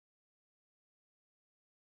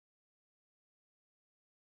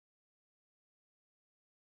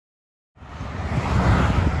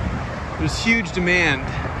There's huge demand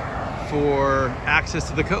for access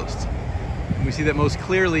to the coast. And we see that most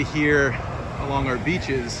clearly here along our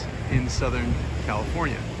beaches in Southern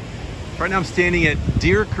California. Right now I'm standing at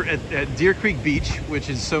Deer Creek Beach,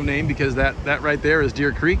 which is so named because that right there is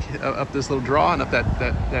Deer Creek, up this little draw, and up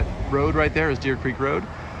that road right there is Deer Creek Road,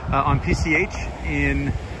 on PCH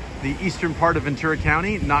in the eastern part of Ventura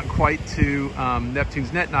County, not quite to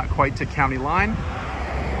Neptune's Net, not quite to county line.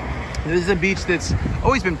 This is a beach that's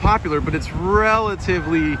always been popular, but it's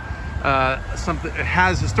relatively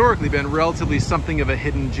has historically been relatively something of a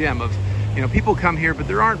hidden gem of, you know, people come here, but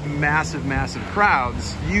there aren't massive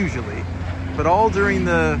crowds usually. But all during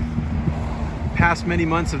the past many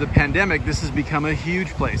months of the pandemic, this has become a huge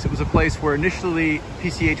place. It was a place where initially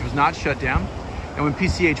PCH was not shut down. And when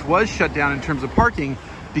PCH was shut down in terms of parking,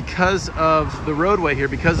 because of the roadway here,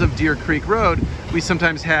 because of Deer Creek Road, we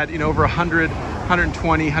sometimes had, you know, over 100,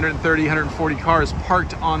 120, 130, 140 cars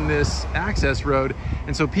parked on this access road.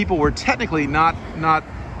 And so people were technically not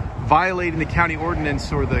violating the county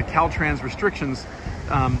ordinance or the Caltrans restrictions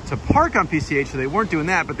to park on PCH, so they weren't doing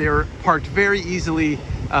that, but they were parked very easily,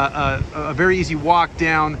 a very easy walk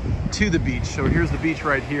down to the beach. So here's the beach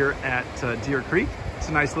right here at Deer Creek. It's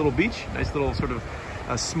a nice little beach, nice little sort of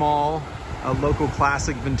small, local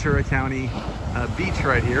classic Ventura County beach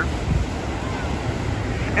right here.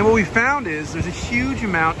 And what we found is there's a huge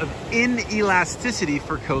amount of inelasticity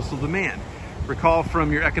for coastal demand. Recall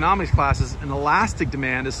from your economics classes, an elastic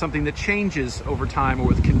demand is something that changes over time or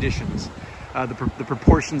with conditions. The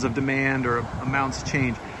proportions of demand or amounts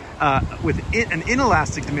change. With an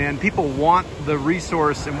inelastic demand, people want the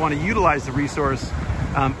resource and want to utilize the resource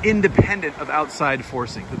independent of outside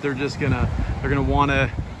forcing. That they're gonna want to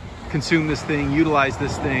consume this thing, utilize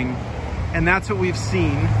this thing, and that's what we've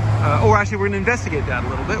seen. Or actually, we're going to investigate that a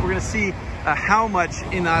little bit. We're going to see how much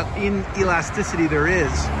inelasticity there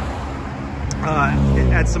is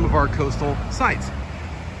at some of our coastal sites.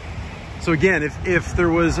 So again, if there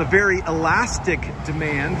was a very elastic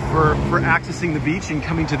demand for accessing the beach and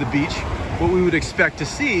coming to the beach, what we would expect to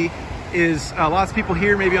see is lots of people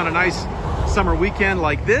here maybe on a nice summer weekend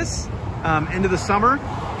like this, end of the summer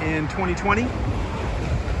in 2020.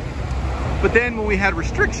 But then when we had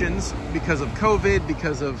restrictions because of COVID,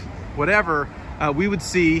 because of whatever, we would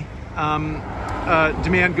see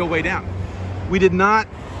demand go way down. We did not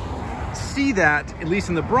see that, at least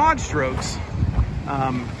in the broad strokes,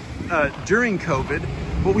 during COVID.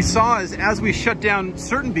 What we saw is as we shut down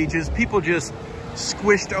certain beaches, people just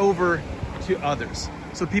squished over to others.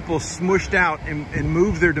 So people smushed out and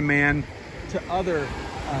moved their demand to other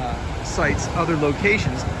sites, other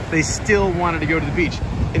locations. They still wanted to go to the beach.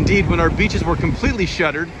 Indeed, when our beaches were completely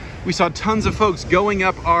shuttered, we saw tons of folks going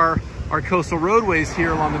up our coastal roadways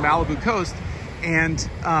here along the Malibu coast and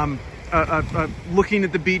looking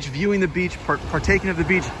at the beach, viewing the beach, partaking of the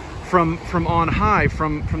beach from on high,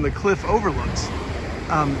 from the cliff overlooks.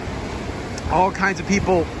 All kinds of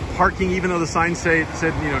people parking, even though the sign said,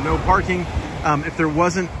 you know, no parking. If there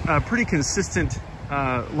wasn't pretty consistent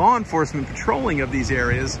law enforcement patrolling of these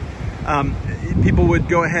areas, people would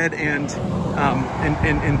go ahead and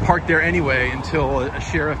park there anyway until a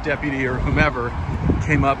sheriff deputy or whomever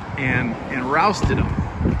came up and rousted them.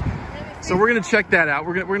 So we're going to check that out.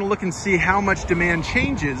 We're going to look and see how much demand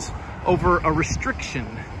changes over a restriction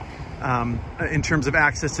in terms of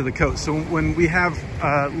access to the coast. So when we have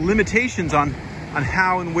limitations on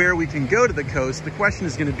how and where we can go to the coast, the question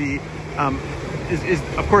is going to be,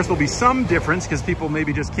 of course, there'll be some difference because people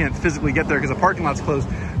maybe just can't physically get there because the parking lot's closed.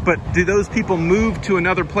 But do those people move to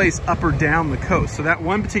another place up or down the coast? So that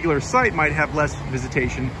one particular site might have less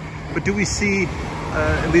visitation, but do we see,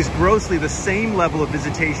 at least grossly, the same level of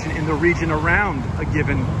visitation in the region around a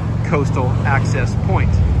given coastal access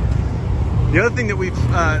point? The other thing that we've,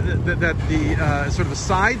 sort of a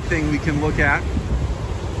side thing we can look at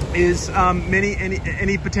is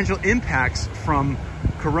any potential impacts from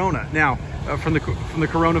Corona. Now, from the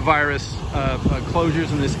coronavirus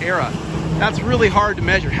closures in this era, that's really hard to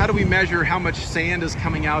measure. How do we measure how much sand is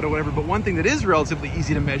coming out or whatever? But one thing that is relatively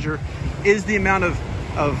easy to measure is the amount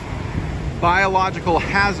of biological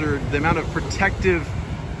hazard, the amount of protective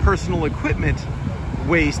personal equipment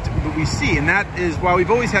waste that we see. And that is, while we've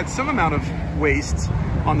always had some amount of waste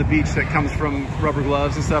on the beach that comes from rubber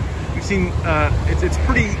gloves and stuff, we've seen it's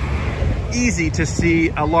pretty easy to see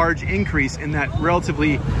a large increase in that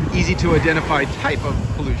relatively easy to identify type of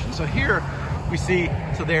pollution. So here we see,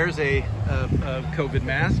 so there's a COVID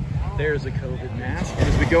mask, there's a COVID mask. And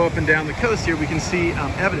as we go up and down the coast here, we can see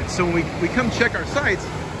evidence. So when we come check our sites,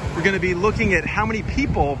 we're going to be looking at how many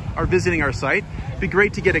people are visiting our site. It'd be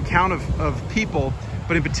great to get a count of people,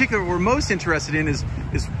 but in particular, what we're most interested in is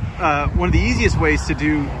one of the easiest ways to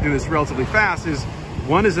do this relatively fast is,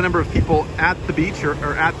 one is the number of people at the beach or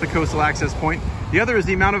at the coastal access point. The other is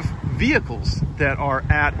the amount of vehicles that are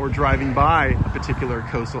at or driving by a particular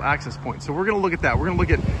coastal access point. So we're going to look at that. We're going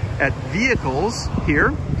to look at vehicles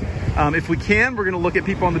here. If we can, we're going to look at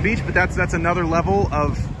people on the beach, but that's another level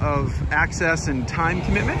of access and time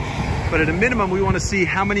commitment. But at a minimum, we want to see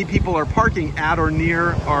how many people are parking at or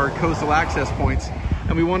near our coastal access points.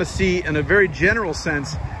 And we want to see, in a very general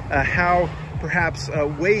sense, how perhaps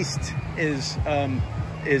waste is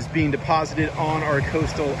being deposited on our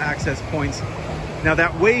coastal access points. Now,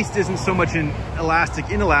 that waste isn't so much in elastic,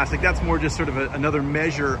 inelastic. That's more just sort of another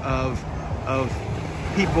measure of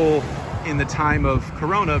people in the time of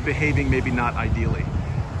Corona behaving maybe not ideally.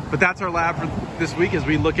 But that's our lab for this week as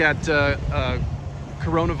we look at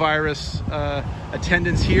coronavirus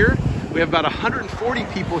attendance here. We have about 140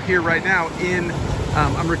 people here right now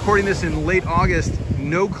I'm recording this in late August,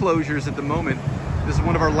 no closures at the moment. This is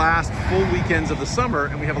one of our last full weekends of the summer,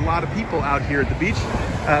 and we have a lot of people out here at the beach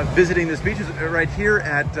visiting this beach. Right here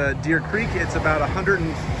at Deer Creek, it's about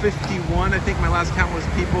 151, I think my last count was,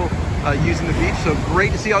 people using the beach. So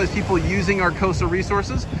great to see all these people using our coastal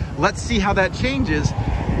resources. Let's see how that changes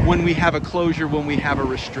when we have a closure, when we have a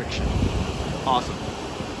restriction. Awesome.